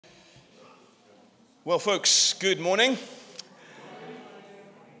Well, folks, good morning,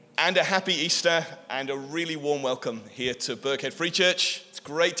 and a happy Easter, and a really warm welcome here to Burghead Free Church. It's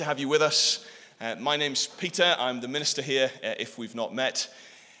great to have you with us. My name's Peter. I'm the minister here, if we've not met.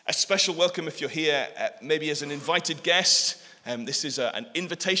 A special welcome if you're here, maybe as an invited guest. This is an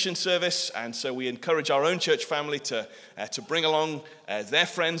invitation service, and so we encourage our own church family to bring along their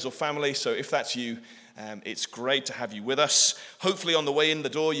friends or family. So if that's you, it's great to have you with us. Hopefully on the way in the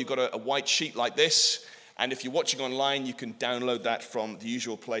door, you've got a white sheet like this. And if you're watching online, you can download that from the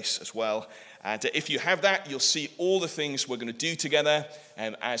usual place as well. And if you have that, you'll see all the things we're going to do together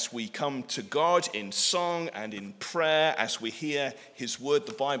as we come to God in song and in prayer, as we hear his word,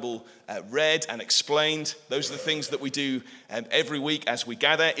 the Bible, read and explained. Those are the things that we do every week as we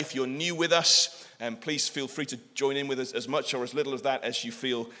gather. If you're new with us, please feel free to join in with us as much or as little of that as you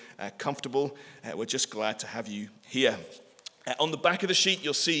feel comfortable. We're just glad to have you here. On the back of the sheet,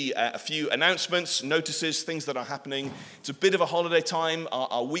 you'll see a few announcements, notices, things that are happening. It's a bit of a holiday time.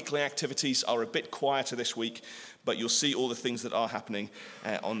 Our weekly activities are a bit quieter this week, but you'll see all the things that are happening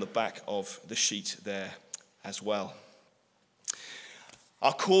on the back of the sheet there as well.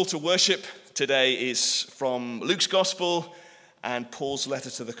 Our call to worship today is from Luke's Gospel and Paul's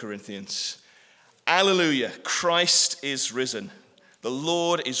letter to the Corinthians. Alleluia, Christ is risen. The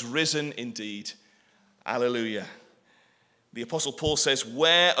Lord is risen indeed. Alleluia. The Apostle Paul says,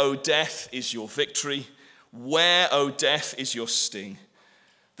 "Where, O death, is your victory? Where, O death, is your sting?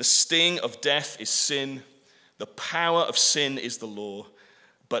 The sting of death is sin. The power of sin is the law.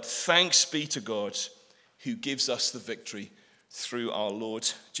 But thanks be to God who gives us the victory through our Lord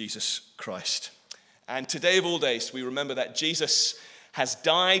Jesus Christ." And today of all days, we remember that Jesus has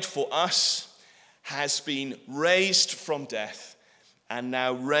died for us, has been raised from death, and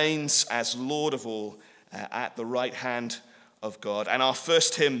now reigns as Lord of all at the right hand of God. And our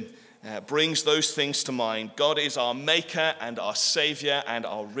first hymn brings those things to mind. God is our maker and our savior and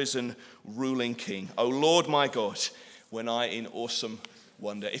our risen ruling king. O Lord my God, when I in awesome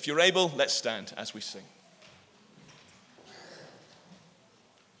wonder. If you're able, let's stand as we sing. And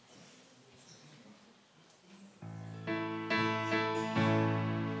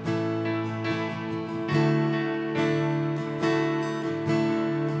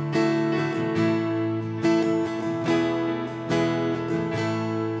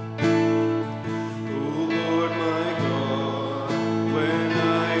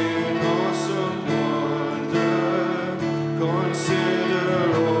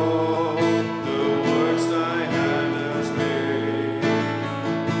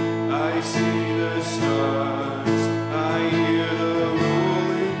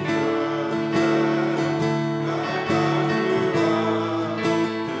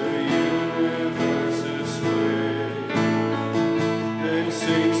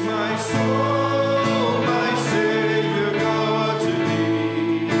when I think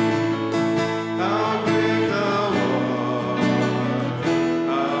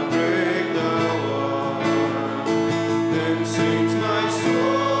that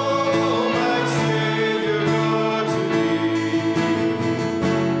God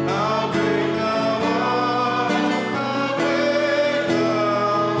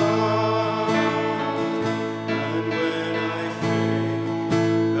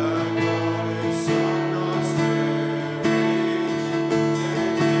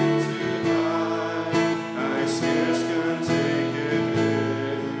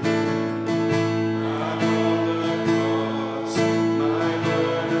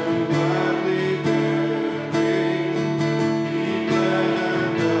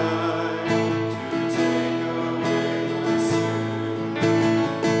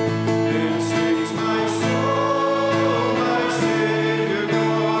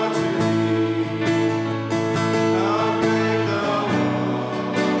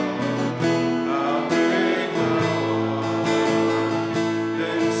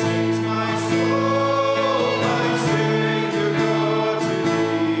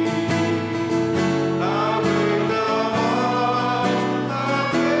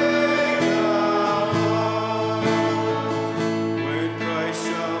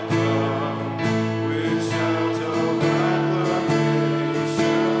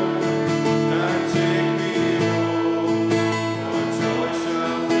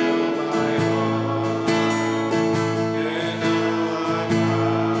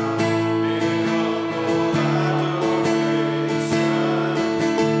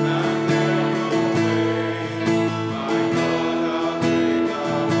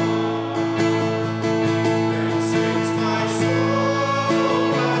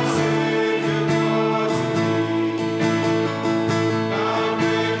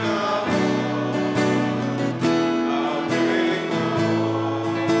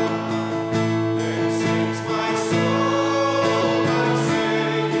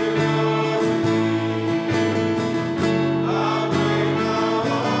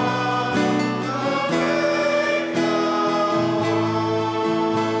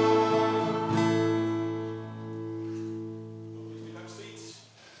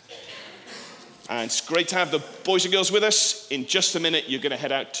it's great to have the boys and girls with us. In just a minute, you're going to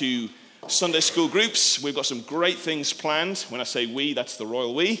head out to Sunday school groups. We've got some great things planned. When I say we, that's the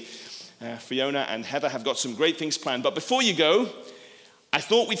royal we. Fiona and Heather have got some great things planned. But before you go, I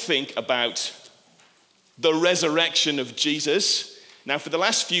thought we'd think about the resurrection of Jesus. Now, for the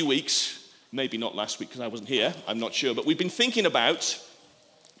last few weeks, maybe not last week because I wasn't here, I'm not sure, but we've been thinking about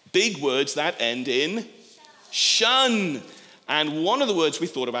big words that end in shun. And one of the words we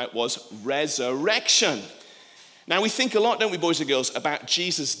thought about was resurrection. Now, we think a lot, don't we, boys and girls, about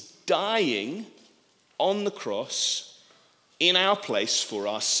Jesus dying on the cross in our place for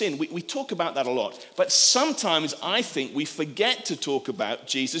our sin. We talk about that a lot. But sometimes I think we forget to talk about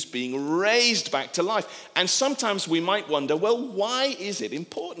Jesus being raised back to life. And sometimes we might wonder, well, why is it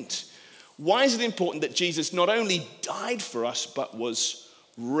important? Why is it important that Jesus not only died for us, but was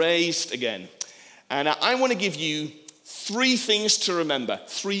raised again? And I want to give you 3 things to remember,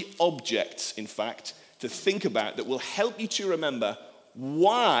 3 objects, in fact, to think about that will help you to remember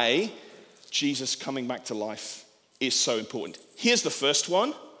why Jesus coming back to life is so important. Here's the first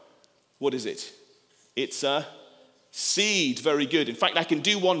one. What is it? It's a seed. Very good. In fact, I can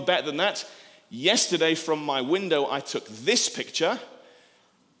do one better than that. Yesterday from my window, I took this picture.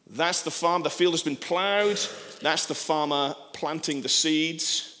 That's the farm. The field has been plowed. That's the farmer planting the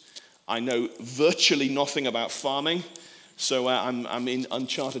seeds. I know virtually nothing about farming, so I'm in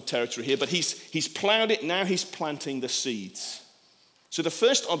uncharted territory here. But he's plowed it. Now he's planting the seeds. So the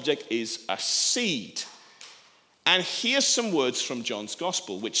first object is a seed. And here's some words from John's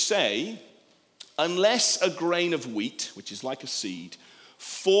Gospel, which say, unless a grain of wheat, which is like a seed,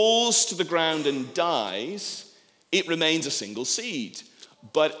 falls to the ground and dies, it remains a single seed.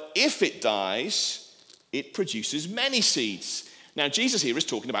 But if it dies, it produces many seeds. Now, Jesus here is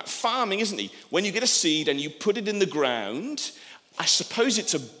talking about farming, isn't he? When you get a seed and you put it in the ground, I suppose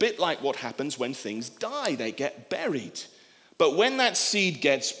it's a bit like what happens when things die. They get buried. But when that seed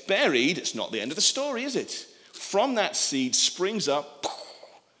gets buried, it's not the end of the story, is it? From that seed springs up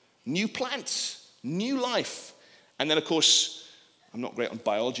new plants, new life. And then, of course, I'm not great on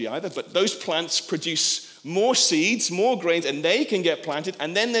biology either, but those plants produce more seeds, more grains, and they can get planted,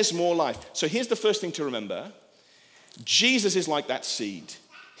 and then there's more life. So here's the first thing to remember. Jesus is like that seed.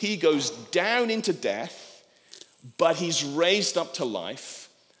 He goes down into death, but he's raised up to life,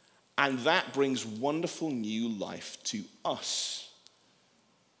 and that brings wonderful new life to us.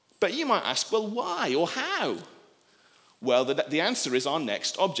 But you might ask, well, why or how? Well, the answer is our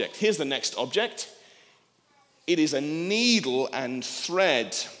next object. Here's the next object. It is a needle and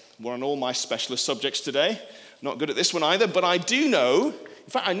thread. We're on all my specialist subjects today. Not good at this one either, but I do know, in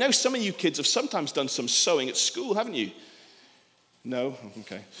fact, I know some of you kids have sometimes done some sewing at school, haven't you? No?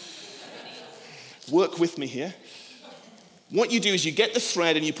 Okay. Work with me here. What you do is you get the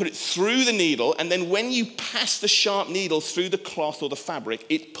thread and you put it through the needle, and then when you pass the sharp needle through the cloth or the fabric,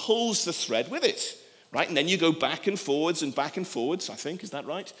 it pulls the thread with it, right? And then you go back and forwards, I think. Is that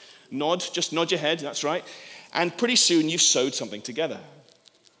right? Just nod your head, that's right. And pretty soon you've sewed something together.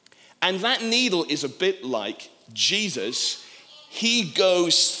 And that needle is a bit like Jesus. He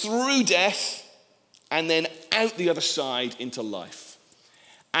goes through death and then out the other side into life.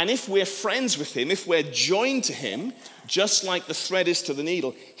 And if we're friends with him, if we're joined to him, just like the thread is to the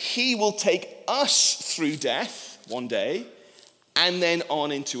needle, he will take us through death one day and then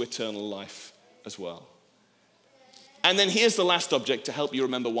on into eternal life as well. And then here's the last object to help you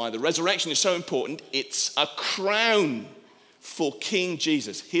remember why the resurrection is so important. It's a crown for King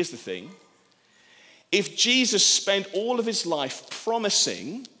Jesus. Here's the thing. If Jesus spent all of his life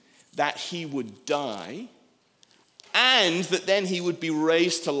promising that he would die and that then he would be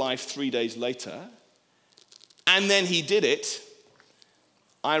raised to life 3 days later, and then he did it,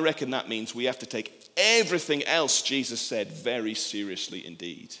 I reckon that means we have to take everything else Jesus said very seriously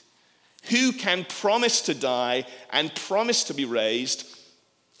indeed. Who can promise to die and promise to be raised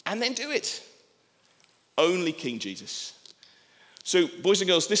and then do it? Only King Jesus. So, boys and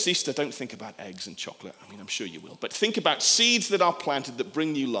girls, this Easter, don't think about eggs and chocolate. I mean, I'm sure you will. But think about seeds that are planted that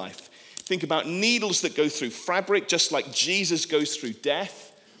bring new life. Think about needles that go through fabric, just like Jesus goes through death.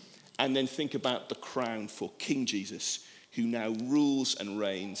 And then think about the crown for King Jesus, who now rules and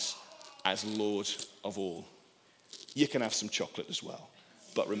reigns as Lord of all. You can have some chocolate as well,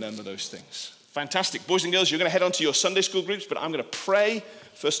 but remember those things. Fantastic. Boys and girls, you're going to head on to your Sunday school groups, but I'm going to pray,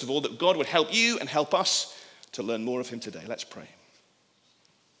 first of all, that God would help you and help us to learn more of him today. Let's pray.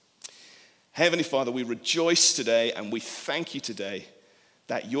 Heavenly Father, we rejoice today and we thank you today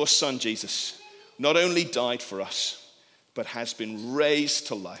that your son Jesus not only died for us, but has been raised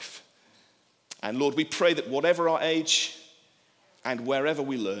to life. And Lord, we pray that whatever our age and wherever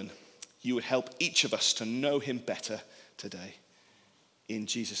we learn, you would help each of us to know him better today. In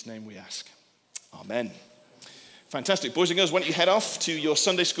Jesus' name we ask. Amen. Fantastic. Boys and girls, why don't you head off to your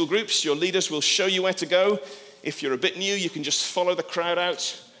Sunday school groups? Your leaders will show you where to go. If you're a bit new, you can just follow the crowd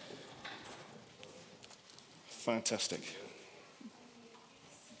out. Fantastic.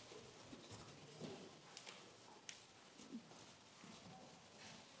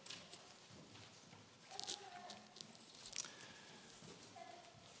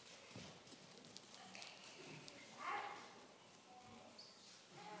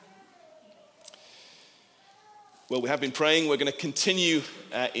 Well, we have been praying. We're going to continue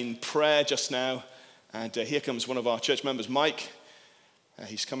in prayer just now. And here comes one of our church members, Mike.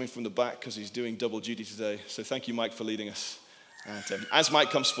 He's coming from the back because he's doing double duty today. So thank you, Mike, for leading us. And as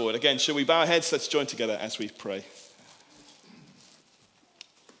Mike comes forward, again, shall we bow our heads? Let's join together as we pray.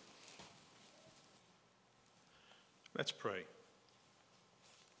 Let's pray.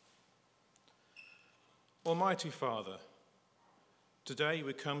 Almighty Father, today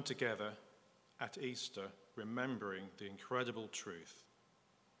we come together at Easter remembering the incredible truth.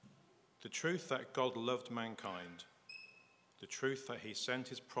 The truth that God loved mankind. The truth that he sent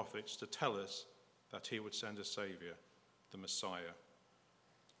his prophets to tell us that he would send a Saviour, the Messiah,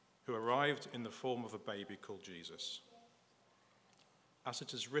 who arrived in the form of a baby called Jesus. As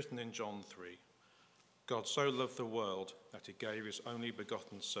it is written in John 3, God so loved the world that he gave his only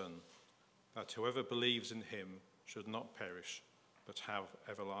begotten Son, that whoever believes in him should not perish, but have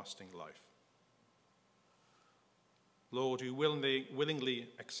everlasting life. Lord, you willingly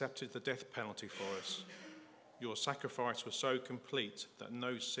accepted the death penalty for us. Your sacrifice was so complete that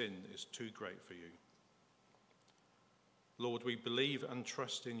no sin is too great for you. Lord, we believe and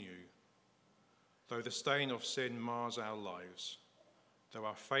trust in you. Though the stain of sin mars our lives, though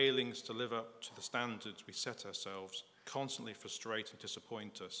our failings to live up to the standards we set ourselves constantly frustrate and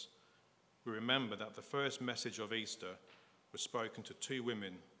disappoint us, we remember that the first message of Easter was spoken to 2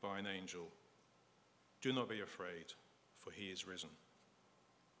 women by an angel. Do not be afraid, for he is risen.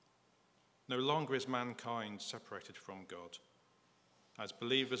 No longer is mankind separated from God. As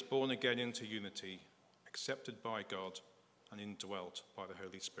believers born again into unity, accepted by God and indwelt by the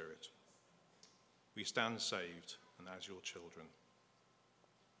Holy Spirit, we stand saved and as your children.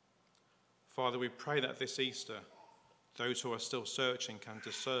 Father, we pray that this Easter, those who are still searching can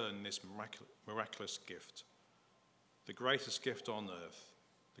discern this miraculous gift, the greatest gift on earth,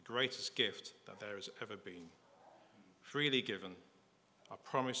 the greatest gift that there has ever been. Freely given, a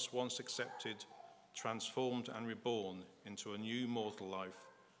promise once accepted, transformed and reborn into a new mortal life,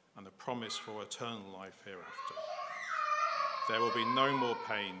 and a promise for eternal life hereafter. There will be no more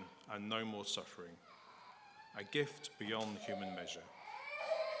pain and no more suffering, a gift beyond human measure.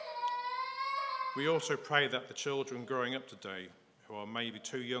 We also pray that the children growing up today, who are maybe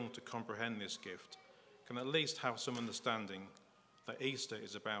too young to comprehend this gift, can at least have some understanding that Easter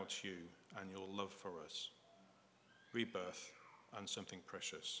is about you and your love for us. Rebirth, and something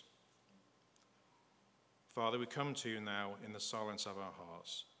precious. Father, we come to you now in the silence of our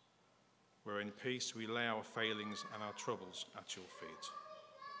hearts, where in peace we lay our failings and our troubles at your feet.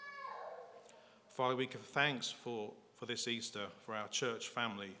 Father, we give thanks for this Easter for our church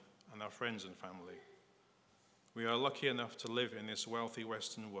family and our friends and family. We are lucky enough to live in this wealthy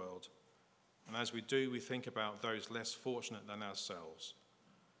Western world, and as we do, we think about those less fortunate than ourselves.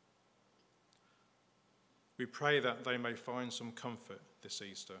 We pray that they may find some comfort this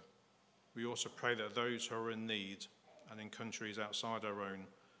Easter. We also pray that those who are in need and in countries outside our own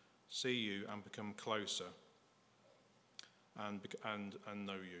see you and become closer and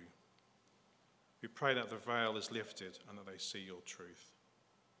know you. We pray that the veil is lifted and that they see your truth.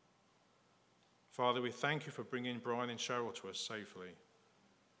 Father, we thank you for bringing Brian and Cheryl to us safely.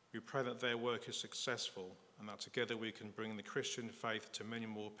 We pray that their work is successful and that together we can bring the Christian faith to many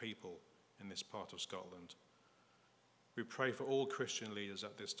more people in this part of Scotland. We pray for all Christian leaders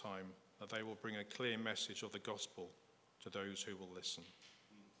at this time that they will bring a clear message of the gospel to those who will listen.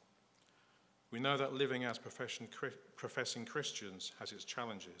 We know that living as professing Christians has its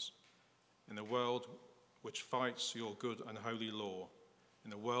challenges. In a world which fights your good and holy law,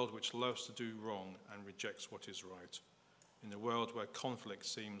 in a world which loves to do wrong and rejects what is right, in a world where conflict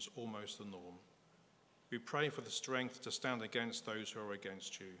seems almost the norm, we pray for the strength to stand against those who are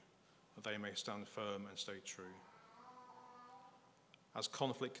against you, that they may stand firm and stay true. As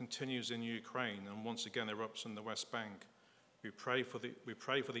conflict continues in Ukraine and once again erupts in the West Bank, we pray for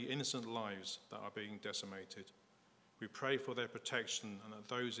the innocent lives that are being decimated. We pray for their protection and that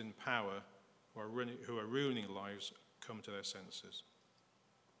those in power who are ruining lives come to their senses.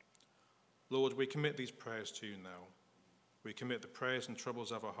 Lord, we commit these prayers to you now. We commit the prayers and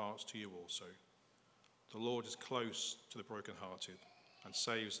troubles of our hearts to you also. The Lord is close to the brokenhearted and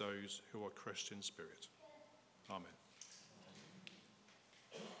saves those who are crushed in spirit. Amen.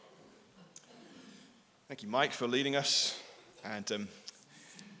 Thank you, Mike, for leading us. And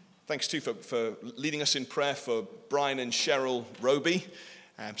thanks, too, for leading us in prayer for Brian and Cheryl Roby.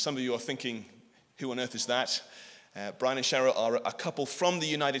 Some of you are thinking, who on earth is that? Brian and Cheryl are a couple from the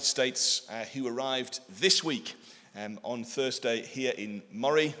United States who arrived this week on Thursday here in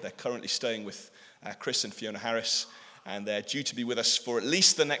Moray. They're currently staying with Chris and Fiona Harris, and they're due to be with us for at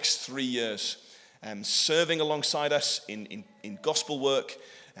least the next 3 years, serving alongside us in gospel work,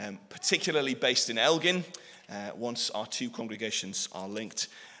 particularly based in Elgin, once our two congregations are linked.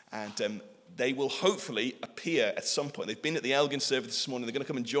 And they will hopefully appear at some point. They've been at the Elgin service this morning. They're going to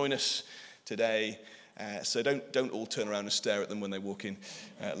come and join us today. So don't all turn around and stare at them when they walk in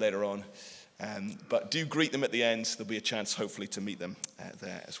later on. But do greet them at the end. There'll be a chance, hopefully, to meet them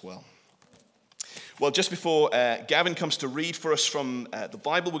there as well. Well, just before Gavin comes to read for us from the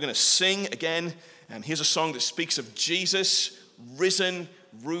Bible, we're going to sing again. Here's a song that speaks of Jesus risen,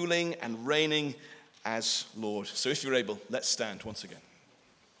 ruling, and reigning as Lord. So if you're able, let's stand once again.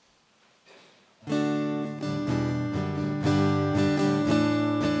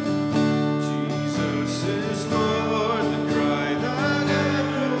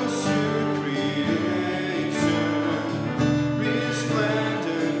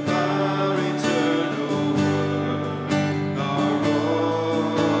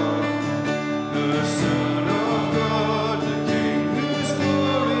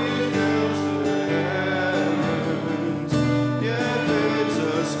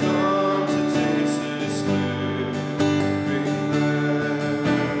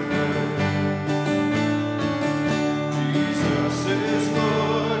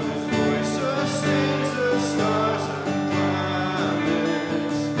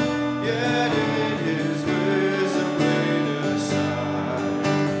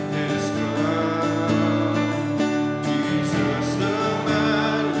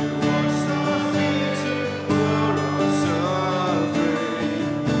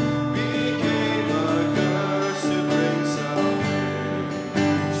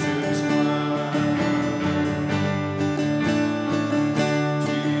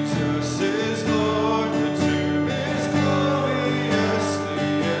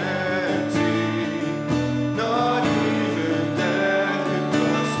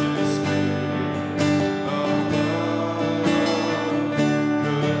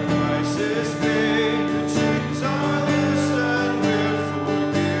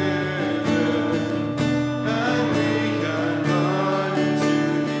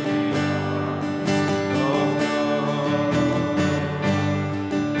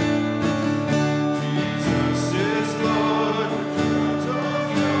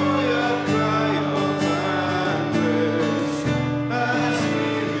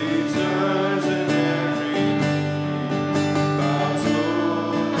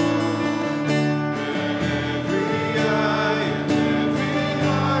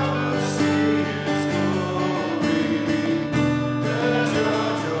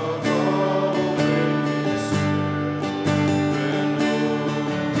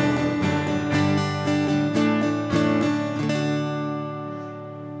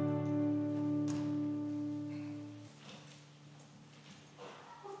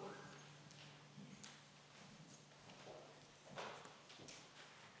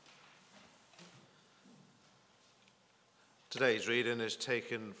 Today's reading is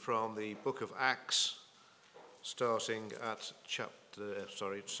taken from the book of Acts, Book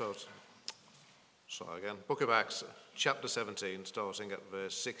of Acts, chapter 17, starting at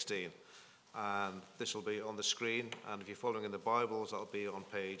verse 16. And this will be on the screen, and if you're following in the Bibles, that'll be on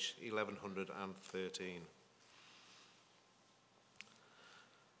page 1113.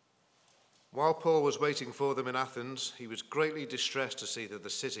 While Paul was waiting for them in Athens, he was greatly distressed to see that the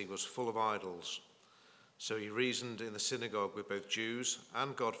city was full of idols. So he reasoned in the synagogue with both Jews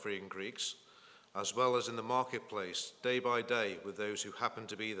and God-fearing Greeks, as well as in the marketplace, day by day, with those who happened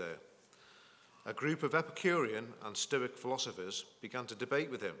to be there. A group of Epicurean and Stoic philosophers began to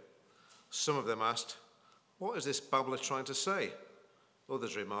debate with him. Some of them asked, "What is this babbler trying to say?"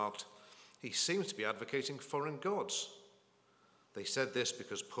 Others remarked, "He seems to be advocating foreign gods." They said this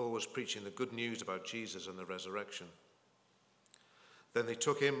because Paul was preaching the good news about Jesus and the resurrection. Then they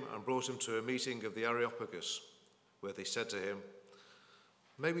took him and brought him to a meeting of the Areopagus, where they said to him,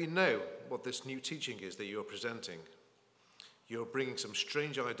 "May we know what this new teaching is that you are presenting? You are bringing some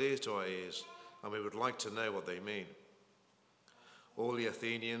strange ideas to our ears, and we would like to know what they mean." All the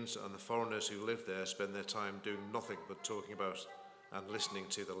Athenians and the foreigners who lived there spent their time doing nothing but talking about and listening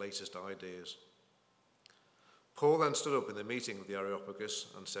to the latest ideas. Paul then stood up in the meeting of the Areopagus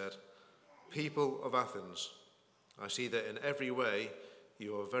and said, "People of Athens, I see that in every way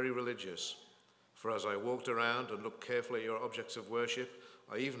you are very religious. For as I walked around and looked carefully at your objects of worship,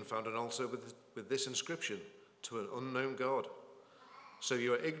 I even found an altar with this inscription, 'To an unknown God.' So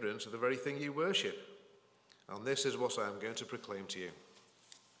you are ignorant of the very thing you worship. And this is what I am going to proclaim to you.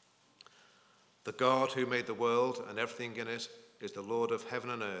 The God who made the world and everything in it is the Lord of heaven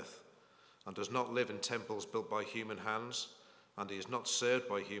and earth, and does not live in temples built by human hands, and he is not served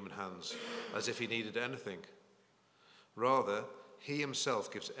by human hands, as if he needed anything. Rather, he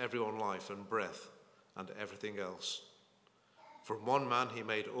himself gives everyone life and breath and everything else. From one man he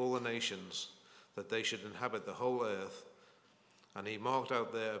made all the nations, that they should inhabit the whole earth, and he marked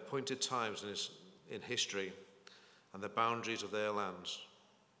out their appointed times in history and the boundaries of their lands.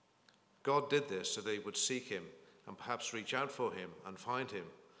 God did this so they would seek him and perhaps reach out for him and find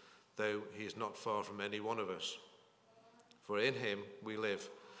him, though he is not far from any one of us. For in him we live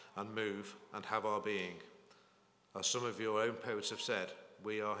and move and have our being. As some of your own poets have said,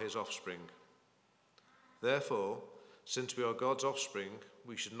 we are his offspring. Therefore, since we are God's offspring,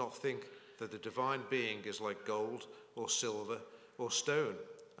 we should not think that the divine being is like gold or silver or stone,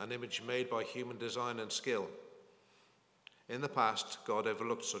 an image made by human design and skill. In the past, God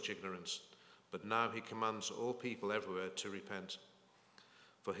overlooked such ignorance, but now he commands all people everywhere to repent.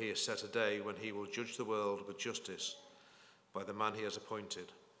 For he has set a day when he will judge the world with justice by the man he has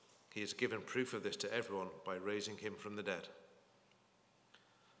appointed. He has given proof of this to everyone by raising him from the dead."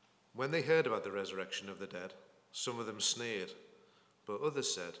 When they heard about the resurrection of the dead, some of them sneered, but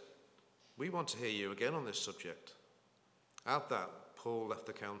others said, "We want to hear you again on this subject." At that, Paul left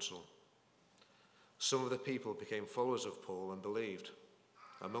the council. Some of the people became followers of Paul and believed.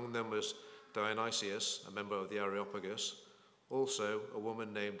 Among them was Dionysius, a member of the Areopagus, also a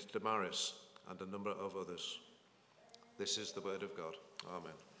woman named Damaris, and a number of others. This is the word of God.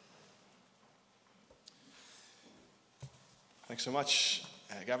 Amen. Thanks so much,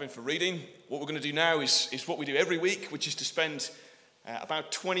 Gavin, for reading. What we're going to do now is what we do every week, which is to spend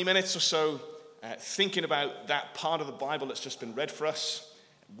about 20 minutes or so thinking about that part of the Bible that's just been read for us.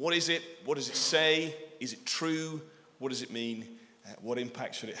 What is it? What does it say? Is it true? What does it mean? What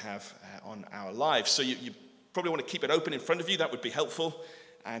impact should it have on our lives? So you probably want to keep it open in front of you. That would be helpful.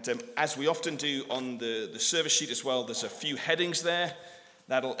 And as we often do on the service sheet as well, there's a few headings there.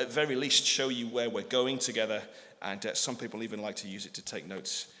 That'll at very least show you where we're going together. And some people even like to use it to take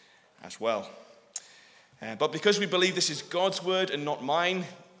notes as well. But because we believe this is God's word and not mine,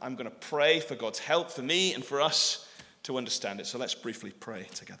 I'm going to pray for God's help for me and for us to understand it. So let's briefly pray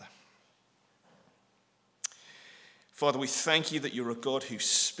together. Father, we thank you that you're a God who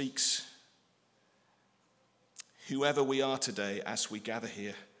speaks. Whoever we are today as we gather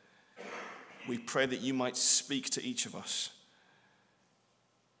here, we pray that you might speak to each of us.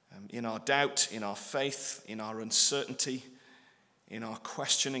 In our doubt, in our faith, in our uncertainty, in our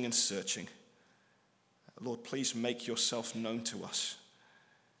questioning and searching. Lord, please make yourself known to us.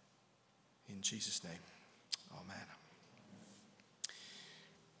 In Jesus' name, amen.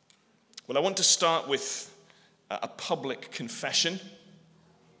 Well, I want to start with a public confession.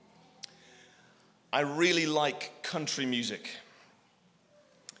 I really like country music.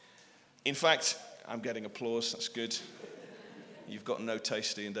 In fact, I'm getting applause, that's good. You've got no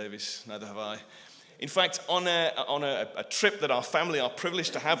taste, Ian Davies, neither have I. In fact, on a trip that our family are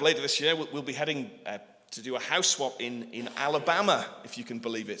privileged to have later this year, we'll be heading to do a house swap in Alabama, if you can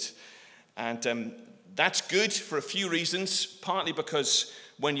believe it. And that's good for a few reasons, partly because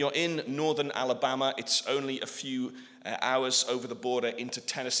when you're in northern Alabama, it's only a few hours over the border into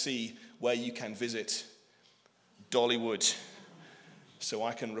Tennessee where you can visit Dollywood. So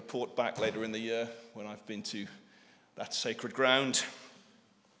I can report back later in the year when I've been to that sacred ground.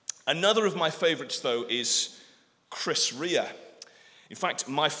 Another of my favorites, though, is Chris Rea. In fact,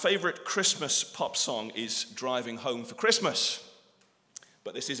 my favorite Christmas pop song is Driving Home for Christmas.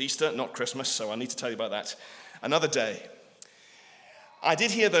 But this is Easter, not Christmas, so I need to tell you about that another day. I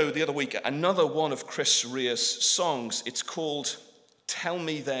did hear, though, the other week, another one of Chris Rea's songs. It's called Tell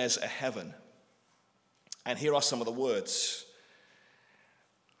Me There's a Heaven. And here are some of the words.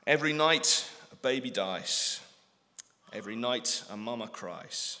 Every night a baby dies. Every night a mama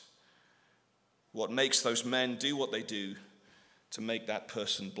cries. What makes those men do what they do to make that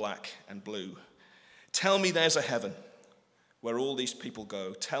person black and blue? Tell me there's a heaven where all these people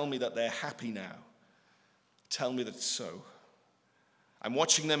go. Tell me that they're happy now. Tell me that it's so. I'm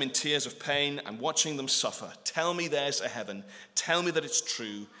watching them in tears of pain. I'm watching them suffer. Tell me there's a heaven. Tell me that it's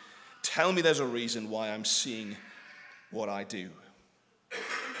true. Tell me there's a reason why I'm seeing what I do.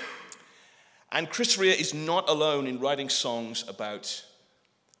 And Chris Rea is not alone in writing songs about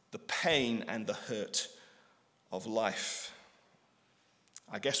the pain and the hurt of life.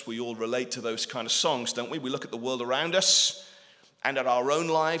 I guess we all relate to those kind of songs, don't we? We look at the world around us and at our own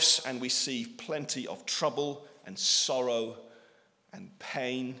lives, and we see plenty of trouble and sorrow and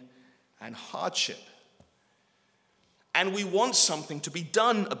pain and hardship. And we want something to be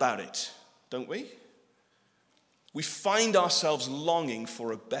done about it, don't we? We find ourselves longing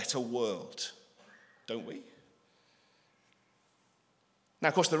for a better world, don't we? Now,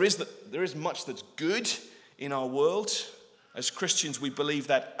 of course, there is much that's good in our world. As Christians, we believe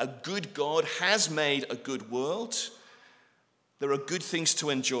that a good God has made a good world. There are good things to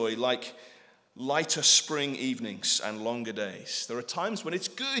enjoy, like lighter spring evenings and longer days. There are times when it's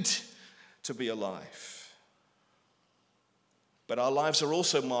good to be alive. But our lives are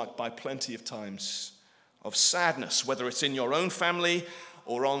also marked by plenty of times of sadness, whether it's in your own family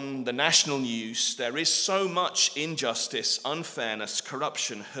or on the national news. There is so much injustice, unfairness,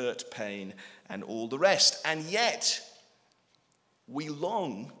 corruption, hurt, pain, and all the rest. And yet, we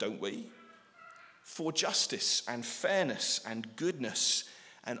long, don't we, for justice and fairness and goodness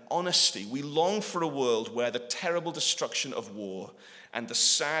and honesty. We long for a world where the terrible destruction of war and the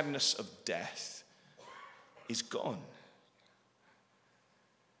sadness of death is gone.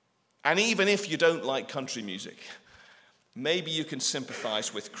 And even if you don't like country music, maybe you can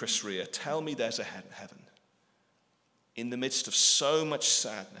sympathize with Chris Rea. Tell me there's a heaven. In the midst of so much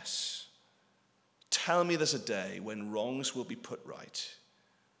sadness, tell me there's a day when wrongs will be put right.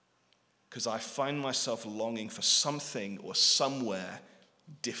 Because I find myself longing for something or somewhere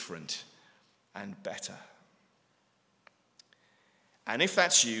different and better. And if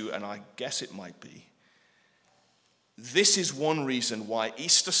that's you, and I guess it might be, this is one reason why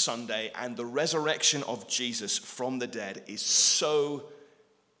Easter Sunday and the resurrection of Jesus from the dead is so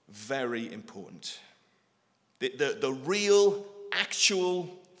very important. The real, actual,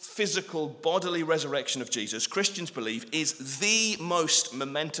 physical, bodily resurrection of Jesus, Christians believe, is the most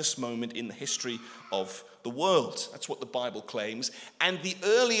momentous moment in the history of the world. That's what the Bible claims. And the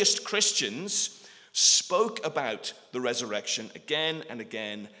earliest Christians spoke about the resurrection again and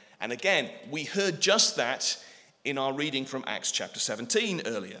again and again. We heard just that in our reading from Acts chapter 17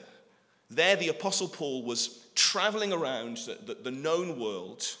 earlier. There, the Apostle Paul was traveling around the known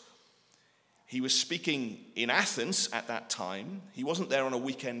world. He was speaking in Athens at that time. He wasn't there on a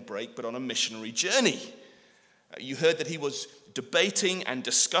weekend break, but on a missionary journey. You heard that he was debating and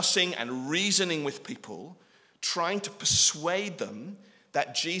discussing and reasoning with people, trying to persuade them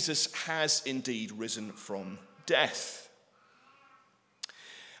that Jesus has indeed risen from death.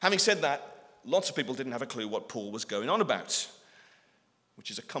 Having said that, lots of people didn't have a clue what Paul was going on about,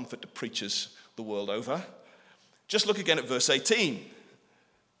 which is a comfort to preachers the world over. Just look again at verse 18.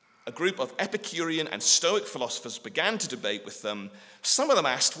 A group of Epicurean and Stoic philosophers began to debate with them. Some of them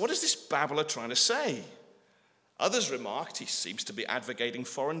asked, "What is this babbler trying to say?" Others remarked, "He seems to be advocating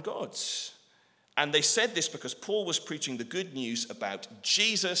foreign gods." And they said this because Paul was preaching the good news about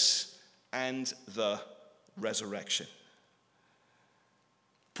Jesus and the resurrection.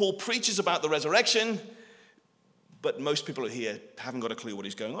 Paul preaches about the resurrection, but most people here haven't got a clue what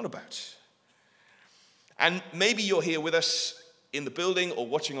he's going on about. And maybe you're here with us in the building or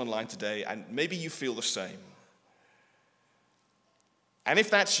watching online today, and maybe you feel the same. And if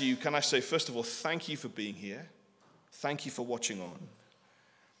that's you, can I say, first of all, thank you for being here. Thank you for watching on.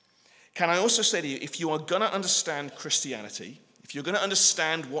 Can I also say to you, if you are going to understand Christianity, if you're going to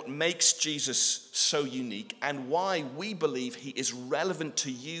understand what makes Jesus so unique and why we believe he is relevant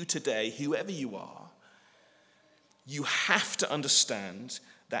to you today, whoever you are, you have to understand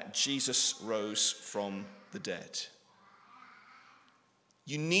that Jesus rose from the dead.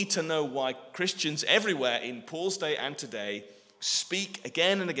 You need to know why Christians everywhere in Paul's day and today speak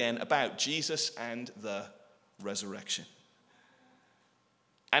again and again about Jesus and the resurrection.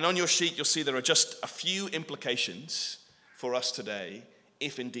 And on your sheet, you'll see there are just a few implications for us today,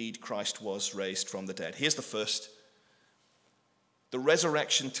 if indeed Christ was raised from the dead. Here's the first. The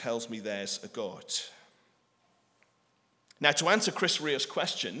resurrection tells me there's a God. Now, to answer Chris Rea's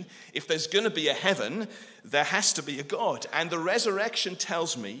question, if there's going to be a heaven, there has to be a God. And the resurrection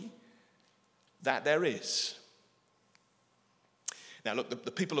tells me that there is. Now, look,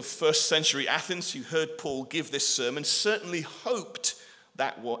 the people of first century Athens who heard Paul give this sermon certainly hoped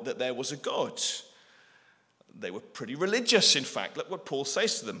that there was a God. They were pretty religious, in fact. Look what Paul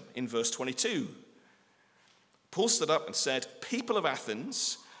says to them in verse 22. Paul stood up and said, "People of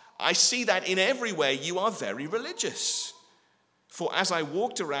Athens, I see that in every way you are very religious. For as I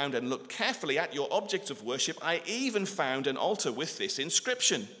walked around and looked carefully at your objects of worship, I even found an altar with this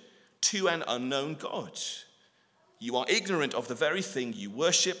inscription, 'To an unknown God.' You are ignorant of the very thing you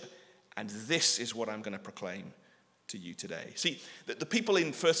worship, and this is what I'm going to proclaim to you today." See, the people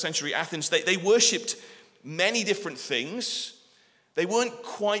in first century Athens, they worshipped many different things. They weren't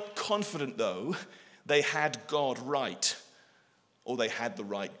quite confident, though, they had God right, or they had the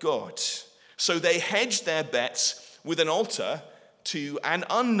right God. So they hedged their bets with an altar to an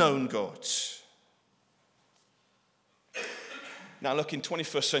unknown God. Now look, in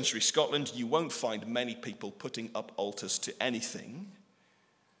 21st century Scotland, you won't find many people putting up altars to anything.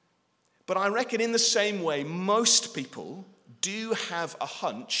 But I reckon in the same way, most people do have a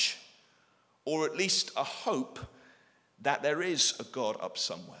hunch, or at least a hope, that there is a God up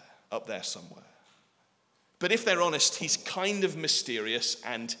there somewhere. But if they're honest, he's kind of mysterious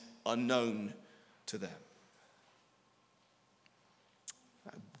and unknown to them.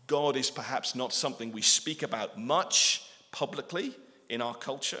 God is perhaps not something we speak about much publicly in our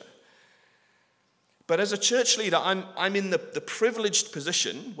culture. But as a church leader, I'm in the privileged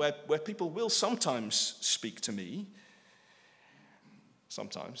position where people will sometimes speak to me.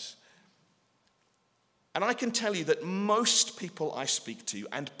 Sometimes. And I can tell you that most people I speak to,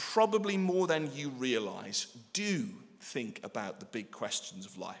 and probably more than you realize, do think about the big questions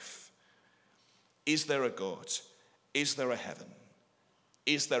of life. Is there a God? Is there a heaven?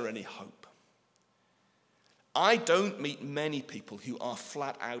 Is there any hope? I don't meet many people who are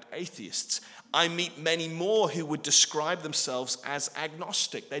flat out atheists. I meet many more who would describe themselves as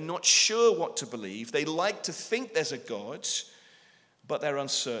agnostic. They're not sure what to believe. They like to think there's a God, but they're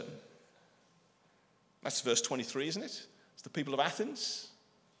uncertain. That's verse 23, isn't it? It's the people of Athens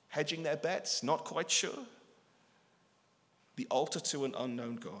hedging their bets, not quite sure. The altar to an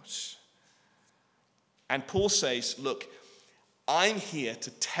unknown God. And Paul says, look, I'm here to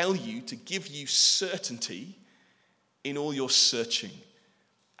tell you, to give you certainty in all your searching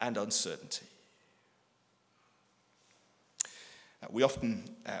and uncertainty. We often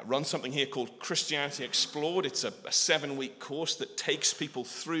run something here called Christianity Explored. It's a 7-week course that takes people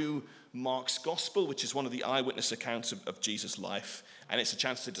through Mark's Gospel, which is one of the eyewitness accounts of Jesus' life. And it's a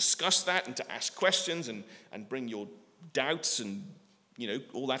chance to discuss that and to ask questions and bring your doubts and,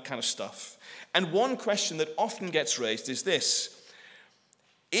 all that kind of stuff. And one question that often gets raised is this: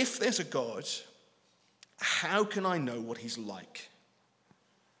 if there's a God, how can I know what he's like?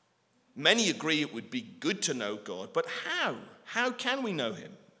 Many agree it would be good to know God, but how? How can we know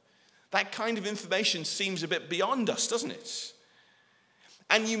him? That kind of information seems a bit beyond us, doesn't it?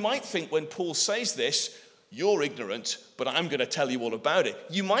 And you might think when Paul says this, you're ignorant, but I'm going to tell you all about it.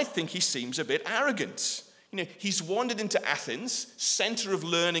 You might think he seems a bit arrogant. He's wandered into Athens, center of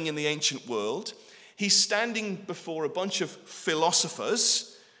learning in the ancient world. He's standing before a bunch of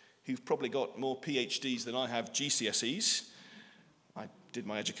philosophers who've probably got more PhDs than I have GCSEs. I did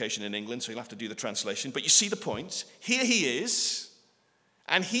my education in England, so you'll have to do the translation. But you see the point. Here he is,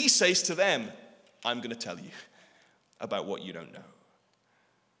 and he says to them, I'm going to tell you about what you don't know.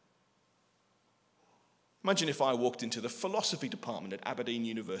 Imagine if I walked into the philosophy department at Aberdeen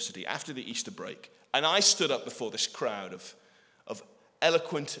University after the Easter break, and I stood up before this crowd of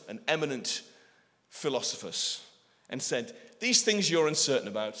eloquent and eminent philosophers and said, these things you're uncertain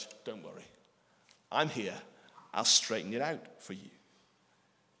about, don't worry. I'm here. I'll straighten it out for you.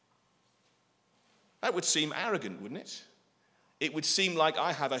 That would seem arrogant, wouldn't it? It would seem like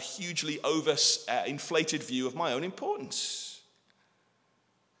I have a hugely overinflated view of my own importance.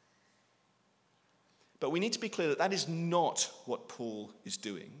 But we need to be clear that that is not what Paul is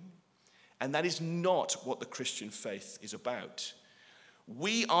doing, and that is not what the Christian faith is about.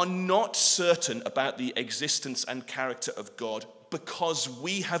 We are not certain about the existence and character of God because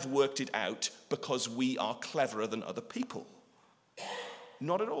we have worked it out, because we are cleverer than other people.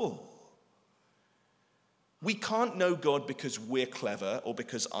 Not at all. We can't know God because we're clever or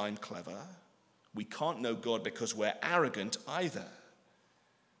because I'm clever. We can't know God because we're arrogant either.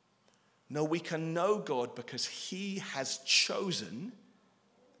 No, we can know God because he has chosen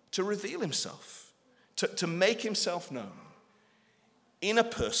to reveal himself, to make himself known in a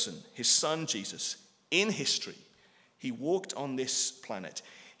person, his son Jesus, in history. He walked on this planet.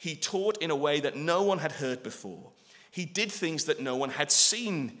 He taught in a way that no one had heard before. He did things that no one had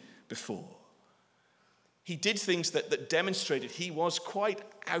seen before. He did things that demonstrated he was quite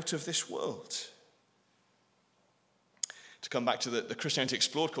out of this world. To come back to the Christianity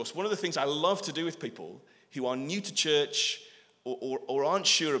Explored course, one of the things I love to do with people who are new to church or aren't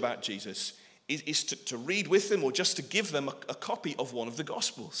sure about Jesus is to read with them or just to give them a copy of one of the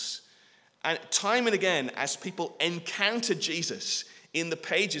Gospels. And time and again, as people encounter Jesus in the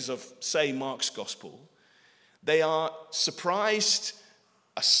pages of, say, Mark's Gospel, they are surprised,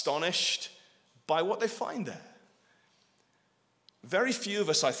 astonished by what they find there. Very few of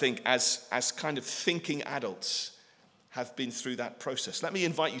us, I think, as kind of thinking adults, have been through that process. Let me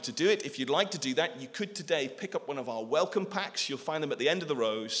invite you to do it. If you'd like to do that, you could today pick up one of our welcome packs. You'll find them at the end of the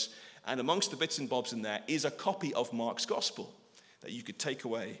rows. And amongst the bits and bobs in there is a copy of Mark's Gospel that you could take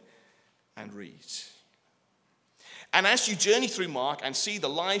away and read. And as you journey through Mark and see the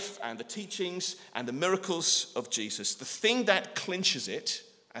life and the teachings and the miracles of Jesus, the thing that clinches it,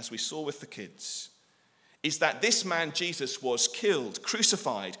 as we saw with the kids, is that this man Jesus was killed,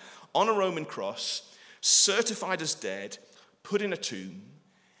 crucified on a Roman cross, certified as dead, put in a tomb,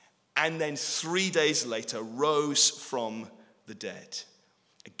 and then 3 days later rose from the dead.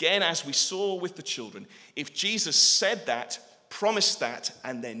 Again, as we saw with the children, if Jesus said that, promised that,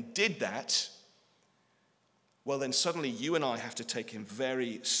 and then did that, well, then suddenly you and I have to take him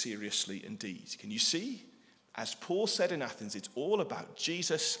very seriously indeed. Can you see? As Paul said in Athens, it's all about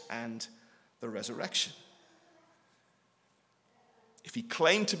Jesus and the resurrection. If he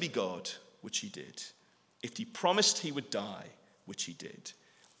claimed to be God, which he did, if he promised he would die, which he did,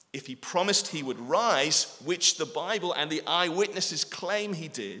 if he promised he would rise, which the Bible and the eyewitnesses claim he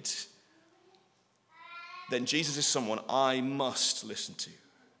did, then Jesus is someone I must listen to.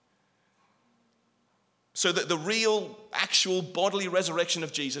 So that the real, actual bodily resurrection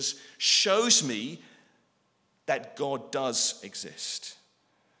of Jesus shows me that God does exist.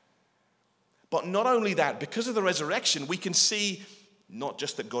 But not only that, because of the resurrection, we can see not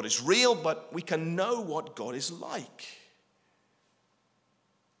just that God is real, but we can know what God is like.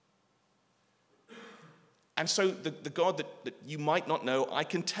 And so the God that you might not know, I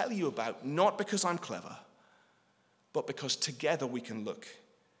can tell you about, not because I'm clever, but because together we can look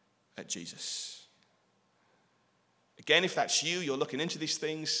at Jesus. Again, if that's you, you're looking into these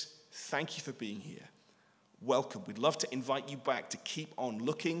things, thank you for being here. Welcome. We'd love to invite you back to keep on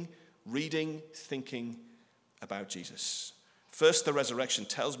looking, reading, thinking about Jesus. First, the resurrection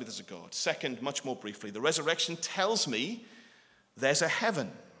tells me there's a God. Second, much more briefly, the resurrection tells me there's a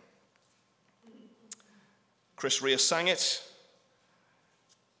heaven. Chris Rea sang it.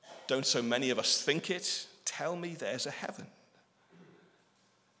 Don't so many of us think it. Tell me there's a heaven.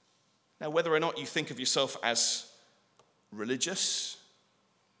 Now, whether or not you think of yourself as religious,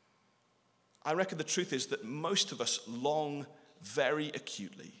 I reckon the truth is that most of us long very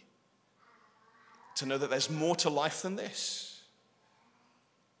acutely to know that there's more to life than this.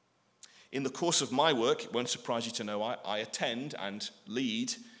 In the course of my work, it won't surprise you to know I attend and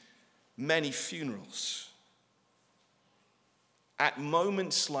lead many funerals. At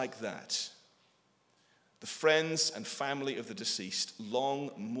moments like that, the friends and family of the deceased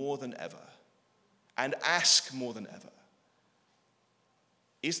long more than ever and ask more than ever,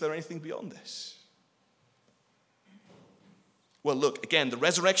 is there anything beyond this? Well, look, again, the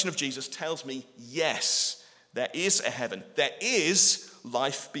resurrection of Jesus tells me, yes, there is a heaven. There is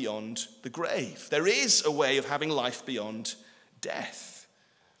life beyond the grave. There is a way of having life beyond death.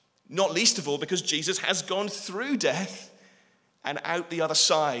 Not least of all because Jesus has gone through death and out the other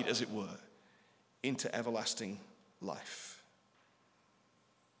side, as it were, into everlasting life.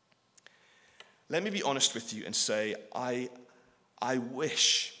 Let me be honest with you and say, I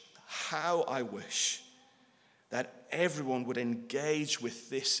wish, how I wish, that everyone would engage with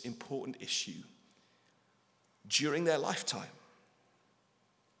this important issue during their lifetime,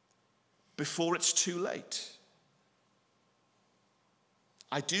 before it's too late.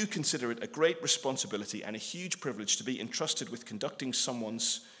 I do consider it a great responsibility and a huge privilege to be entrusted with conducting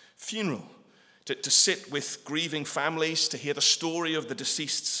someone's funeral, to sit with grieving families, to hear the story of the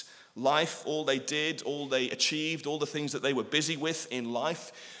deceased's life, all they did, all they achieved, all the things that they were busy with in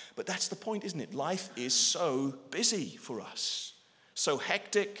life. But that's the point, isn't it? Life is so busy for us, so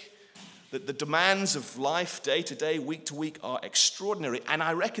hectic, that the demands of life day to day, week to week are extraordinary. And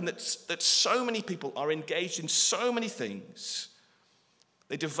I reckon that so many people are engaged in so many things.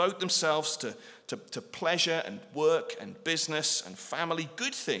 They devote themselves to pleasure and work and business and family,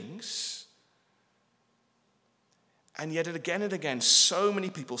 good things. And yet again and again, so many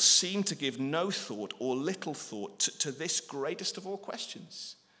people seem to give no thought or little thought to this greatest of all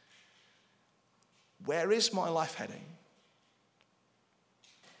questions. Where is my life heading?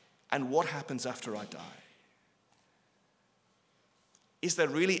 And what happens after I die? Is there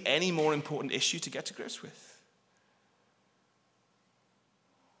really any more important issue to get to grips with?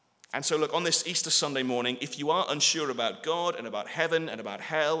 And so look, on this Easter Sunday morning, if you are unsure about God and about heaven and about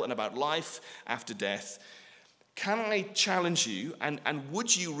hell and about life after death, can I challenge you, and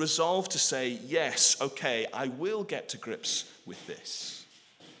would you resolve to say, yes, okay, I will get to grips with this?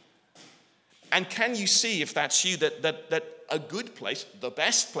 And can you see, if that's you, that a good place, the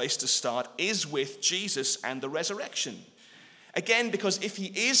best place to start is with Jesus and the resurrection? Again, because if he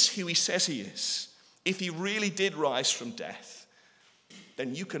is who he says he is, if he really did rise from death,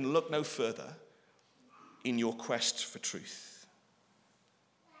 then you can look no further in your quest for truth.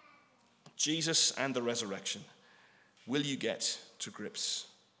 Jesus and the resurrection. Will you get to grips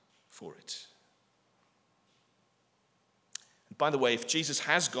for it? And by the way, if Jesus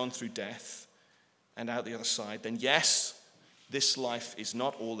has gone through death and out the other side, then yes, this life is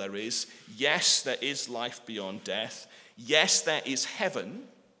not all there is. Yes, there is life beyond death. Yes, there is heaven.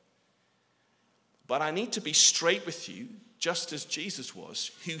 But I need to be straight with you, just as Jesus was,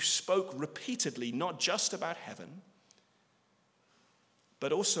 who spoke repeatedly not just about heaven,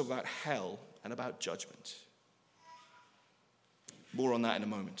 but also about hell and about judgment. More on that in a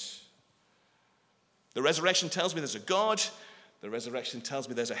moment. The resurrection tells me there's a God. The resurrection tells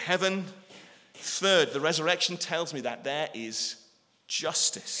me there's a heaven. Third, the resurrection tells me that there is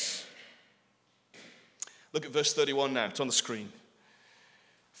justice. Look at verse 31 now. It's on the screen.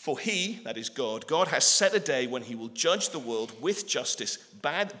 For he, that is God has set a day when he will judge the world with justice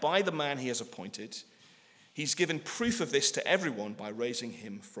by the man he has appointed. He's given proof of this to everyone by raising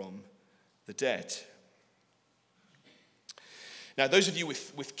him from the dead. Now, those of you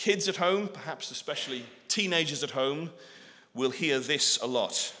with kids at home, perhaps especially teenagers at home, will hear this a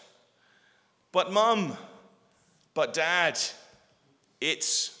lot. But mum, but dad,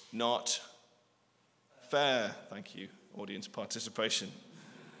 it's not fair. Thank you, audience participation.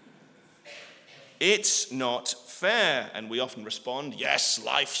 It's not fair. And we often respond, yes,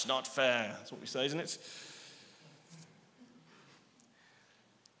 life's not fair. That's what we say, isn't it?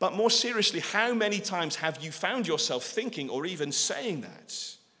 But more seriously, how many times have you found yourself thinking or even saying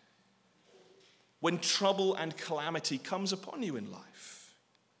that when trouble and calamity comes upon you in life?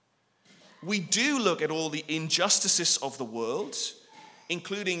 We do look at all the injustices of the world,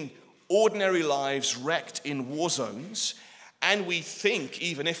 including ordinary lives wrecked in war zones, and we think,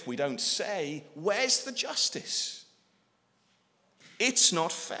 even if we don't say, where's the justice? It's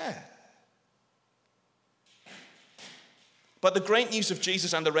not fair. But the great news of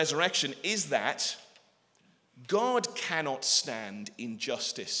Jesus and the resurrection is that God cannot stand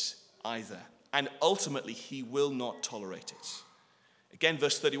injustice either, and ultimately he will not tolerate it. Again,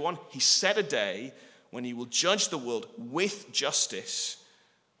 verse 31, he set a day when he will judge the world with justice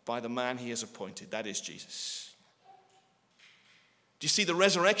by the man he has appointed, that is Jesus. Do you see, the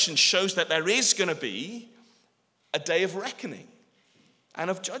resurrection shows that there is going to be a day of reckoning and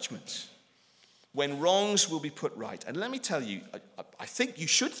of judgment, when wrongs will be put right. And let me tell you, I think you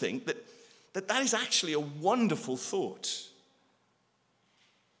should think that is actually a wonderful thought.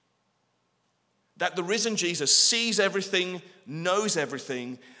 That the risen Jesus sees everything, knows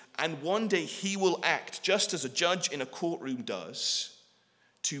everything, and one day he will act just as a judge in a courtroom does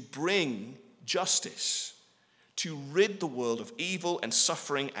to bring justice, to rid the world of evil and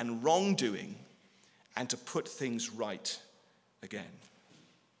suffering and wrongdoing, and to put things right again.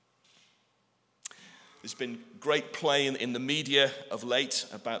 There's been great play in the media of late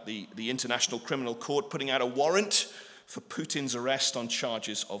about the International Criminal Court putting out a warrant for Putin's arrest on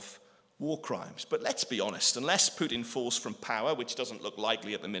charges of war crimes. But let's be honest, unless Putin falls from power, which doesn't look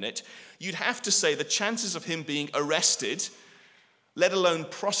likely at the minute, you'd have to say the chances of him being arrested, let alone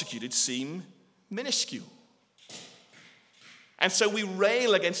prosecuted, seem minuscule. And so we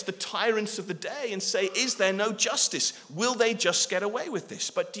rail against the tyrants of the day and say, is there no justice? Will they just get away with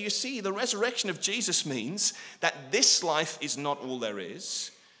this? But do you see, the resurrection of Jesus means that this life is not all there is,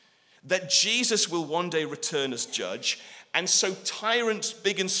 that Jesus will one day return as judge, and so tyrants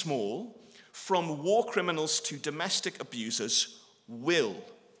big and small, from war criminals to domestic abusers, will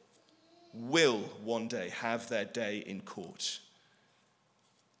one day have their day in court.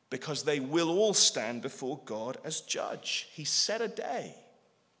 Because they will all stand before God as judge. He set a day.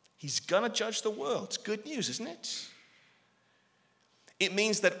 He's going to judge the world. It's good news, isn't it? It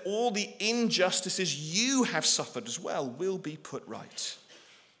means that all the injustices you have suffered as well will be put right.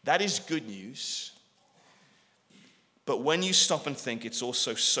 That is good news. But when you stop and think, it's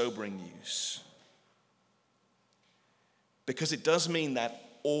also sobering news. Because it does mean that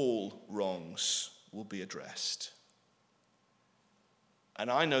all wrongs will be addressed. And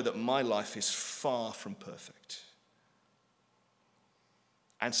I know that my life is far from perfect.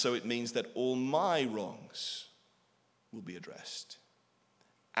 And so it means that all my wrongs will be addressed.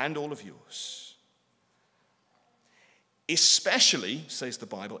 and all of yours. Especially, says the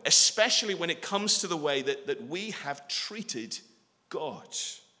Bible, especially when it comes to the way that we have treated God.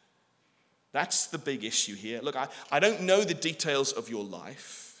 That's the big issue here. Look, I don't know the details of your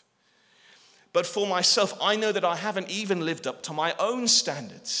life, but for myself, I know that I haven't even lived up to my own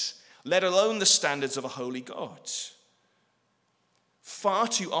standards, let alone the standards of a holy God. Far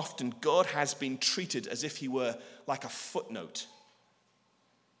too often, God has been treated as if he were like a footnote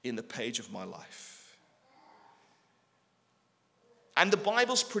in the page of my life. And the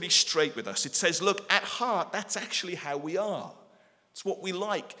Bible's pretty straight with us. It says, look, at heart, that's actually how we are. It's what we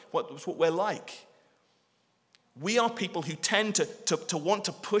like, it's what we're like. We are people who tend to want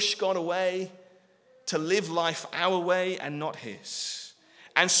to push God away, to live life our way and not his.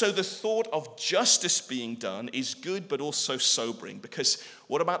 And so the thought of justice being done is good but also sobering, because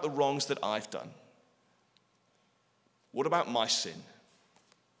what about the wrongs that I've done? What about my sin?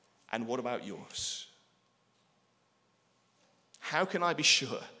 And what about yours? How can I be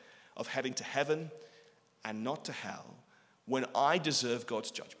sure of heading to heaven and not to hell when I deserve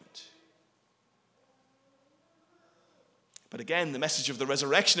God's judgment? But again, the message of the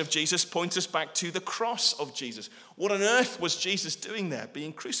resurrection of Jesus points us back to the cross of Jesus. What on earth was Jesus doing there,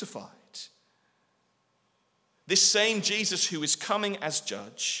 being crucified? This same Jesus who is coming as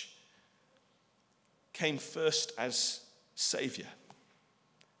judge came first as Savior,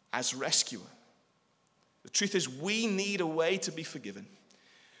 as rescuer. The truth is, we need a way to be forgiven.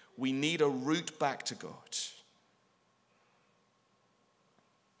 We need a route back to God.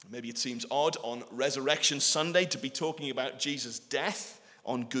 Maybe it seems odd on Resurrection Sunday to be talking about Jesus' death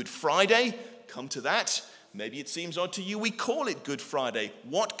on Good Friday. Come to that. Maybe it seems odd to you. We call it Good Friday.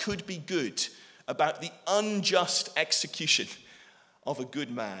 What could be good about the unjust execution of a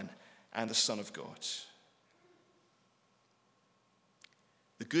good man and the Son of God?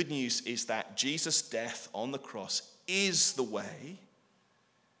 The good news is that Jesus' death on the cross is the way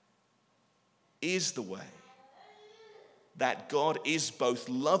that God is both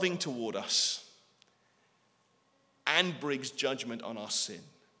loving toward us and brings judgment on our sin,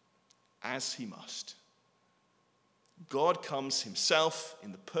 as he must. God comes himself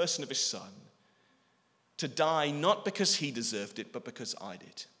in the person of his Son to die not because he deserved it, but because I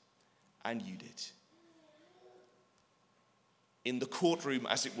did and you did. In the courtroom,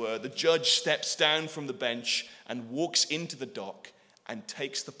 as it were, the judge steps down from the bench and walks into the dock and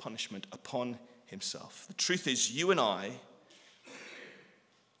takes the punishment upon himself. The truth is, you and I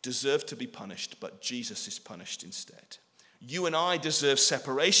deserve to be punished, but Jesus is punished instead. You and I deserve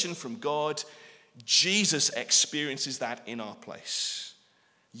separation from God. Jesus experiences that in our place.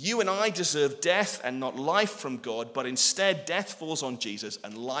 You and I deserve death and not life from God, but instead death falls on Jesus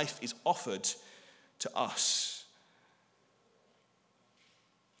and life is offered to us.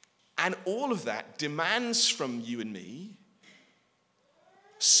 And all of that demands from you and me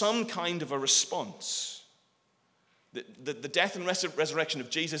some kind of a response. The death and resurrection of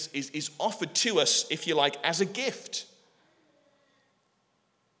Jesus is offered to us, if you like, as a gift.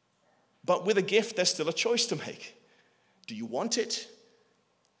 But with a gift, there's still a choice to make. Do you want it?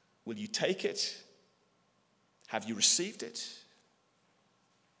 Will you take it? Have you received it?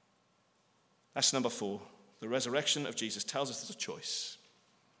 That's number 4. The resurrection of Jesus tells us there's a choice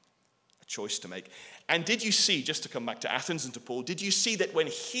to make. And did you see, just to come back to Athens and to Paul, did you see that when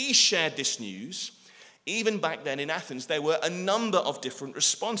he shared this news, even back then in Athens, there were a number of different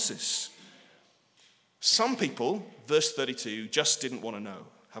responses. Some people, verse 32, just didn't want to know.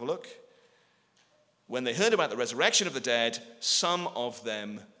 Have a look. When they heard about the resurrection of the dead, some of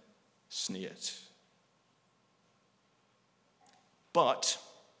them sneered. But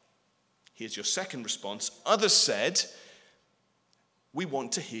here's your second response. Others said, we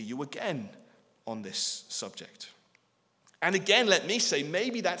want to hear you again on this subject. And again, let me say,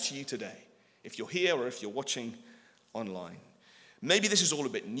 maybe that's you today, if you're here or if you're watching online. Maybe this is all a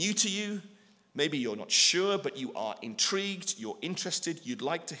bit new to you. Maybe you're not sure, but you are intrigued, you're interested, you'd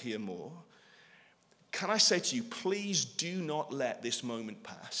like to hear more. Can I say to you, please do not let this moment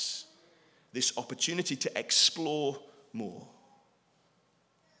pass, this opportunity to explore more.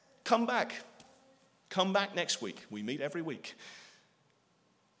 Come back. Come back next week. We meet every week.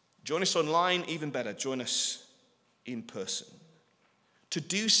 Join us online, even better, join us in person. To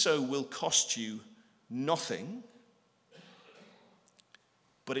do so will cost you nothing,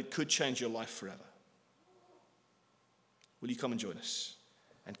 but it could change your life forever. Will you come and join us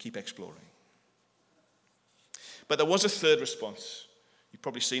and keep exploring? But there was a third response. You've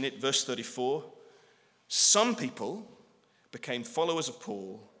probably seen it, verse 34. Some people became followers of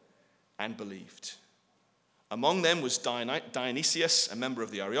Paul and believed. Among them was Dionysius, a member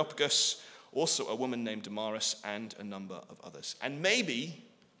of the Areopagus, also a woman named Damaris, and a number of others. And maybe,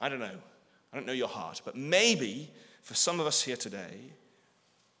 I don't know your heart, but maybe for some of us here today,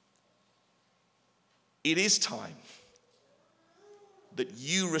 it is time that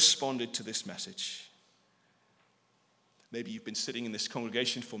you responded to this message. Maybe you've been sitting in this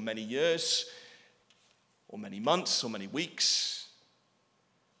congregation for many years, or many months, or many weeks,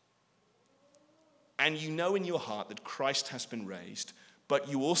 and you know in your heart that Christ has been raised, but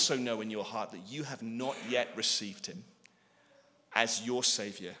you also know in your heart that you have not yet received him as your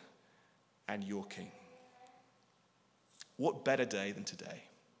Savior and your King. What better day than today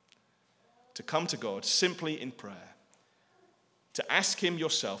to come to God simply in prayer, to ask him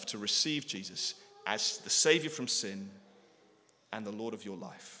yourself to receive Jesus as the Savior from sin and the Lord of your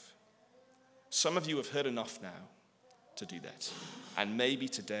life. Some of you have heard enough now to do that, and maybe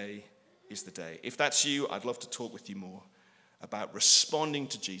today is the day. If that's you, I'd love to talk with you more about responding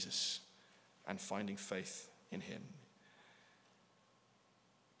to Jesus and finding faith in him.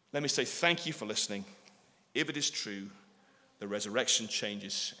 Let me say thank you for listening. If it is true, the resurrection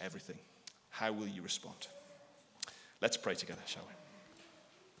changes everything. How will you respond? Let's pray together, shall we?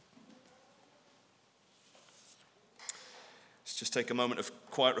 Let's just take a moment of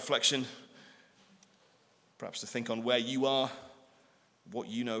quiet reflection, perhaps to think on where you are, what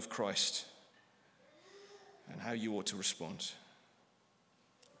you know of Christ, and how you ought to respond.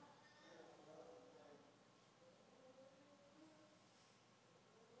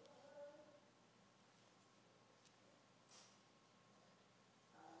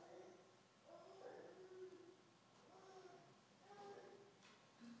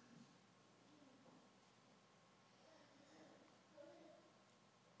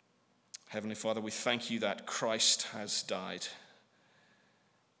 Heavenly Father, we thank you that Christ has died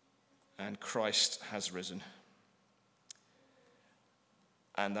and Christ has risen,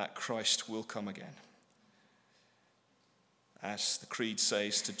 and that Christ will come again, as the Creed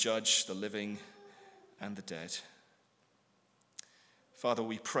says, to judge the living and the dead. Father,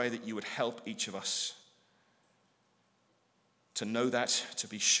 we pray that you would help each of us to know that, to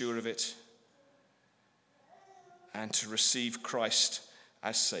be sure of it, and to receive Christ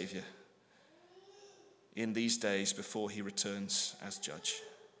as Savior in these days before he returns as judge.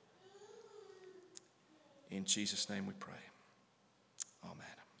 In Jesus' name we pray. Amen.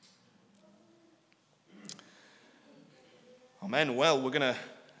 Amen. Well, we're going to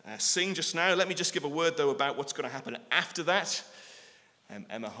sing just now. Let me just give a word, though, about what's going to happen after that.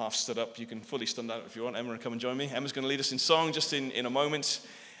 Emma half stood up. You can fully stand up if you want. Emma, come and join me. Emma's going to lead us in song just in a moment.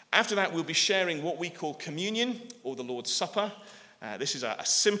 After that, we'll be sharing what we call communion, or the Lord's Supper. This is a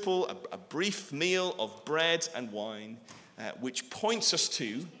simple, a brief meal of bread and wine, which points us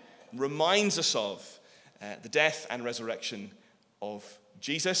to, reminds us of the death and resurrection of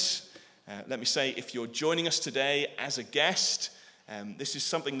Jesus. Let me say, if you're joining us today as a guest, this is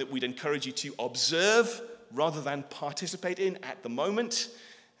something that we'd encourage you to observe rather than participate in at the moment.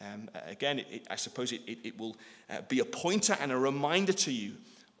 Again, I suppose it will be a pointer and a reminder to you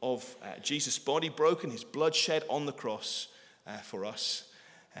of Jesus' body broken, his blood shed on the cross for us.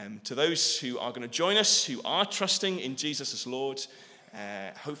 To those who are going to join us, who are trusting in Jesus as Lord,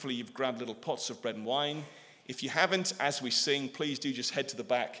 hopefully you've grabbed little pots of bread and wine. If you haven't, as we sing, please do just head to the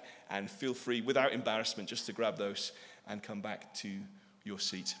back and feel free, without embarrassment, just to grab those and come back to your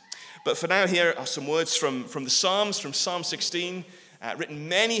seat. But for now, here are some words from the Psalms, from Psalm 16, written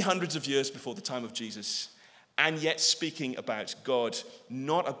many hundreds of years before the time of Jesus, and yet speaking about God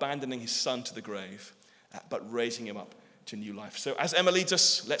not abandoning his son to the grave, but raising him up to new life. So as Emma leads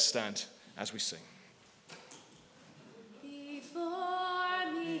us, let's stand as we sing.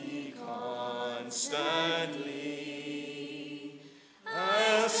 Before me Constantly,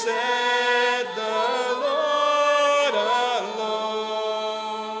 I'll set the Lord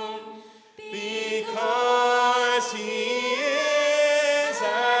alone, because he is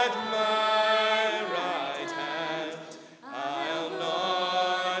at my right hand. I'll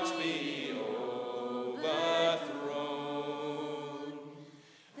not be overthrown.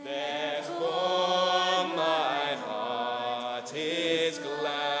 Therefore my heart is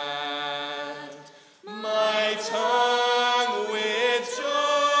glad, my tongue with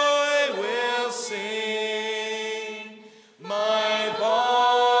joy will sing, my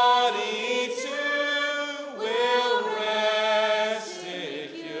body too will rest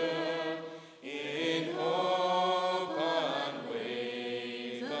secure in hope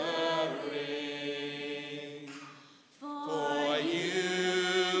unwavering. For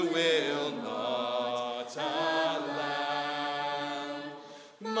you will not allow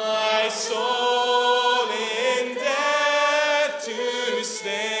my soul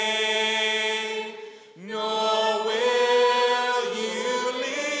stay, nor will you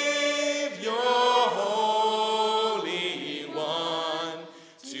leave your Holy One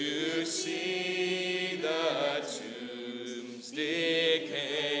to see the tombs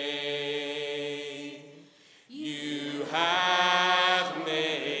decay. You have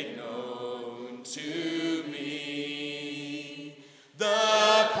made known to me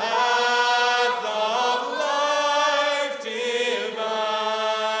the path of life divine.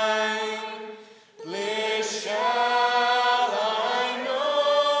 Bliss shall I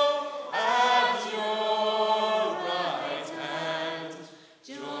know at your right hand.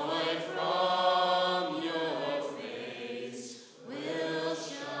 Joy from your face will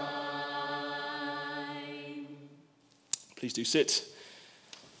shine. Please do sit.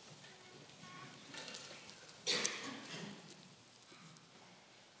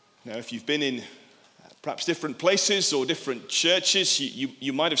 Now, if you've been in perhaps different places or different churches,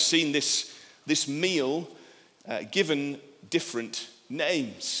 you might have seen this meal given different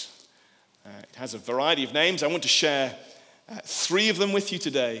names. It has a variety of names. I want to share 3 of them with you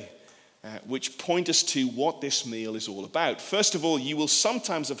today, which point us to what this meal is all about. First of all, you will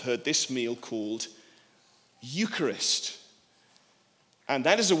sometimes have heard this meal called Eucharist. And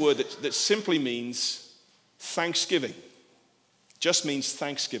that is a word that simply means thanksgiving. Just means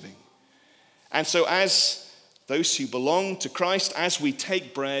thanksgiving. And so as those who belong to Christ, as we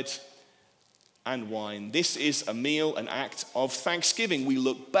take bread and wine, this is a meal, an act of thanksgiving. We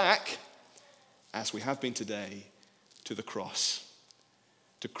look back, as we have been today, to the cross,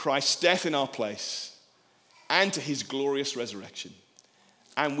 to Christ's death in our place, and to his glorious resurrection.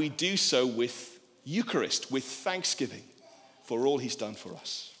 And we do so with Eucharist, with thanksgiving for all he's done for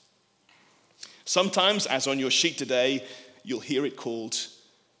us. Sometimes, as on your sheet today, you'll hear it called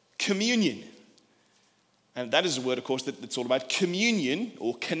communion. And that is a word, of course, that's all about communion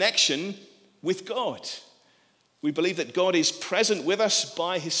or connection with God. We believe that God is present with us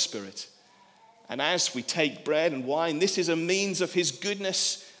by his Spirit. And as we take bread and wine, this is a means of his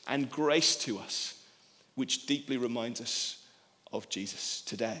goodness and grace to us, which deeply reminds us of Jesus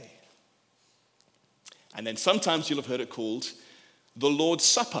today. And then sometimes you'll have heard it called the Lord's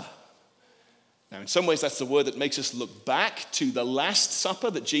Supper. Now, in some ways, that's the word that makes us look back to the Last Supper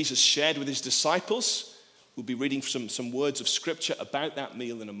that Jesus shared with his disciples. We'll be reading some words of Scripture about that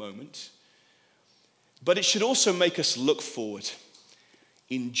meal in a moment. But it should also make us look forward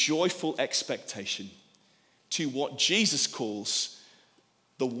in joyful expectation to what Jesus calls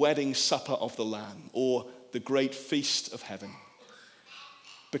the wedding supper of the Lamb, or the great feast of heaven.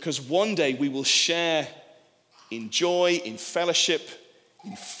 Because one day we will share in joy, in fellowship,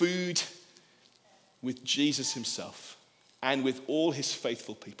 in food, with Jesus himself and with all his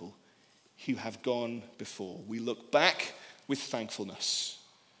faithful people who have gone before. We look back with thankfulness.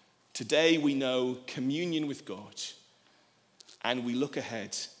 Today we know communion with God, and we look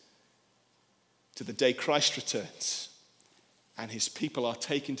ahead to the day Christ returns and his people are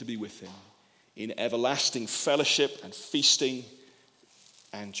taken to be with him in everlasting fellowship and feasting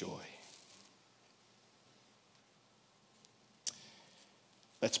and joy.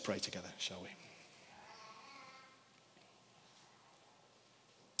 Let's pray together, shall we?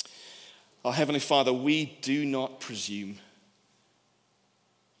 Our Heavenly Father, we do not presume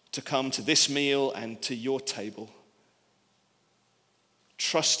to come to this meal and to your table,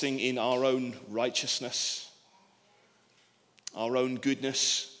 trusting in our own righteousness, our own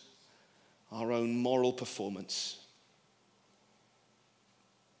goodness, our own moral performance,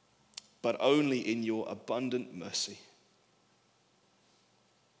 but only in your abundant mercy.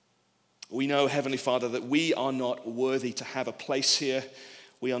 We know, Heavenly Father, that we are not worthy to have a place here.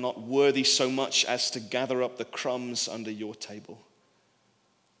 We are not worthy so much as to gather up the crumbs under your table.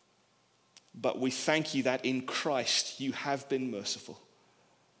 But we thank you that in Christ you have been merciful.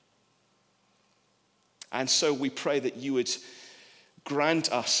 And so we pray that you would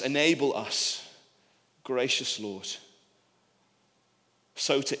grant us, enable us, gracious Lord,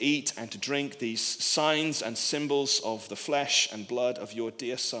 so to eat and to drink these signs and symbols of the flesh and blood of your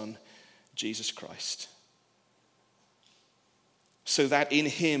dear Son, Jesus Christ, so that in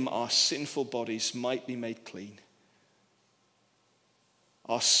him our sinful bodies might be made clean,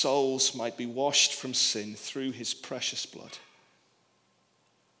 our souls might be washed from sin through his precious blood,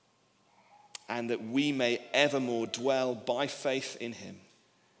 and that we may evermore dwell by faith in him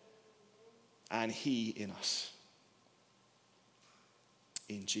and he in us.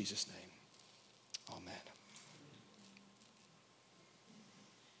 In Jesus' name, amen.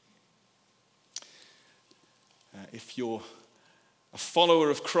 If you're a follower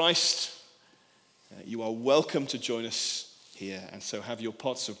of Christ, you are welcome to join us here. And so have your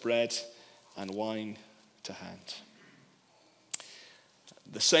pots of bread and wine to hand.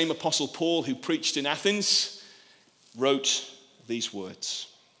 The same Apostle Paul who preached in Athens wrote these words: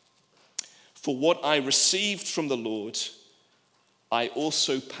 "For what I received from the Lord, I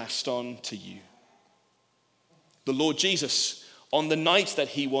also passed on to you. The Lord Jesus, on the night that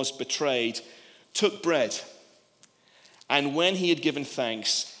he was betrayed, took bread, and when he had given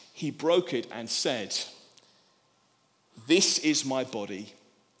thanks, he broke it and said, 'This is my body,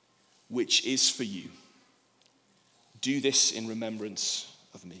 which is for you. Do this in remembrance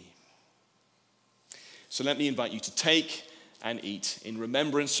of me.'" So let me invite you to take and eat in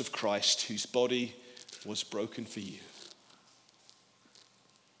remembrance of Christ, whose body was broken for you.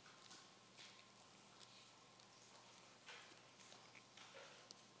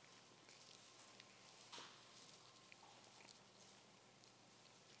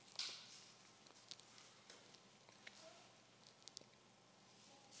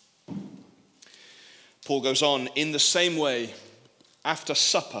 Paul goes on, "In the same way, after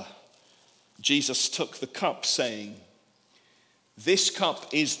supper, Jesus took the cup, saying, 'This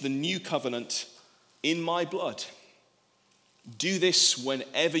cup is the new covenant in my blood. Do this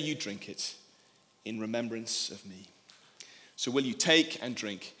whenever you drink it in remembrance of me.' So will you take and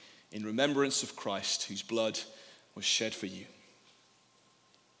drink in remembrance of Christ, whose blood was shed for you."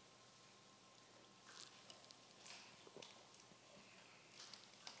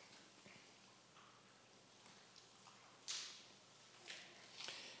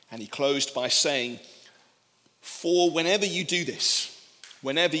 And he closed by saying, "For whenever you do this,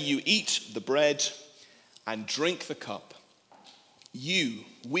 whenever you eat the bread and drink the cup,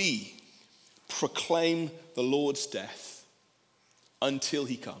 we proclaim the Lord's death until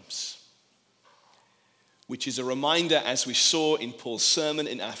he comes." Which is a reminder, as we saw in Paul's sermon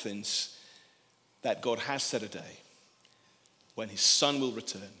in Athens, that God has set a day when his Son will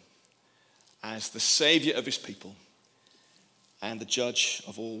return as the Savior of his people and the judge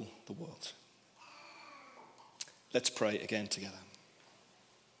of all the world. Let's pray again together.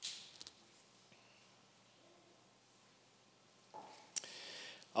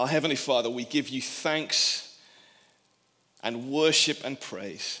 Our Heavenly Father, we give you thanks and worship and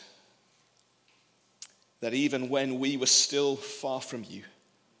praise that even when we were still far from you,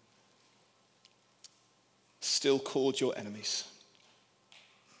 still called your enemies,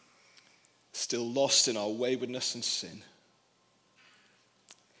 still lost in our waywardness and sin,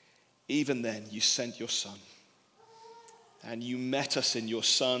 even then you sent your Son, and you met us in your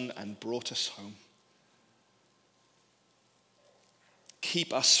Son and brought us home.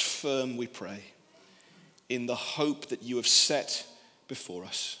 Keep us firm, we pray, in the hope that you have set before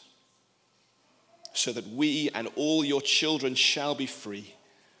us, so that we and all your children shall be free,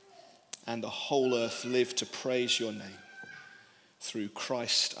 and the whole earth live to praise your name, through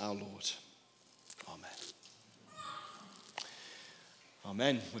Christ our Lord. Amen.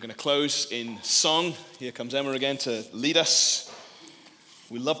 Amen. We're going to close in song. Here comes Emma again to lead us.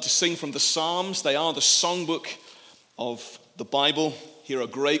 We love to sing from the Psalms. They are the songbook of the Bible. Here are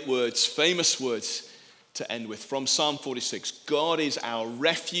great words, famous words to end with. From Psalm 46, "God is our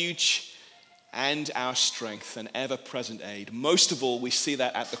refuge and our strength, an ever-present aid." Most of all, we see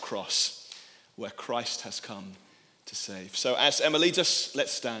that at the cross, where Christ has come to save. So as Emma leads us,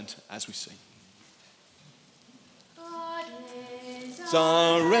 let's stand as we sing. God is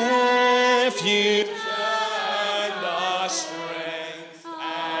Our refuge and our strength,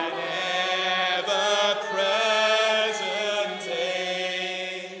 an ever-present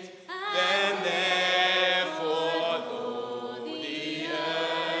aid. Then therefore, though the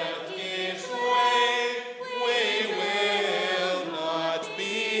earth gives way, we will not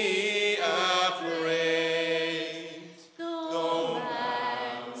be afraid. Though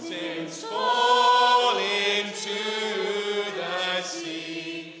mountains fall into the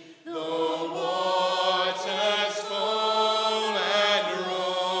sea, though waters foam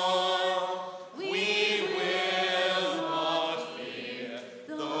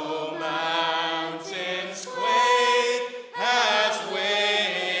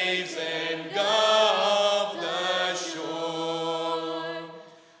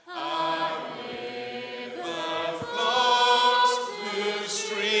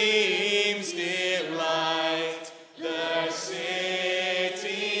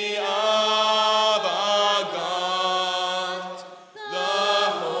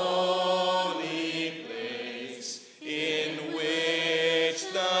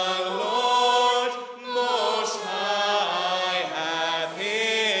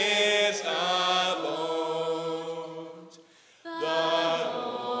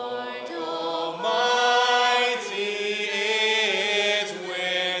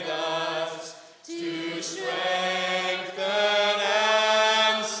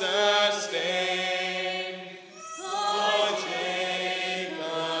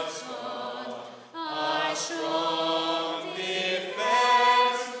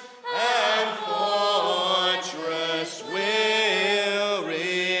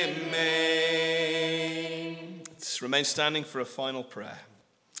remain standing for a final prayer.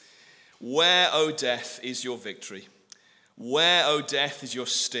 Where, O death, is your victory? Where, O death, is your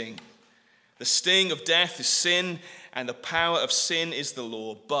sting? The sting of death is sin, and the power of sin is the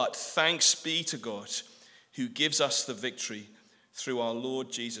law. But thanks be to God, who gives us the victory through our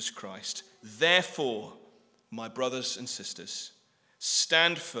Lord Jesus Christ. Therefore, my brothers and sisters,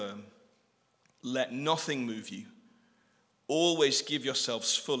 stand firm. Let nothing move you. Always give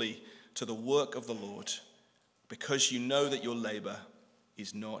yourselves fully to the work of the Lord, because you know that your labor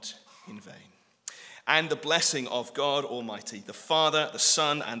is not in vain. And the blessing of God Almighty, the Father, the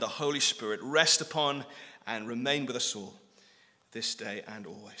Son, and the Holy Spirit rest upon and remain with us all this day and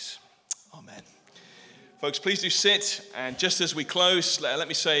always. Amen. Folks, please do sit. And just as we close, let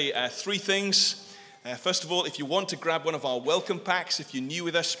me say three things. First of all, if you want to grab one of our welcome packs, if you're new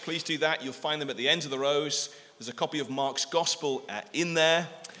with us, please do that. You'll find them at the ends of the rows. There's a copy of Mark's Gospel in there.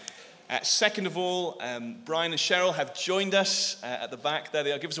 Second of all, Brian and Cheryl have joined us at the back. There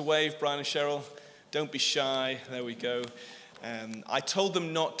they are. Give us a wave, Brian and Cheryl. Don't be shy. There we go. I told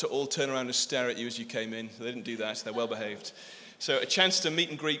them not to all turn around and stare at you as you came in. They didn't do that. They're well behaved. So a chance to meet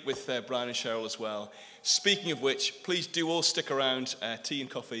and greet with Brian and Cheryl as well. Speaking of which, please do all stick around. Tea and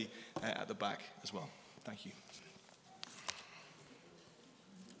coffee at the back as well. Thank you.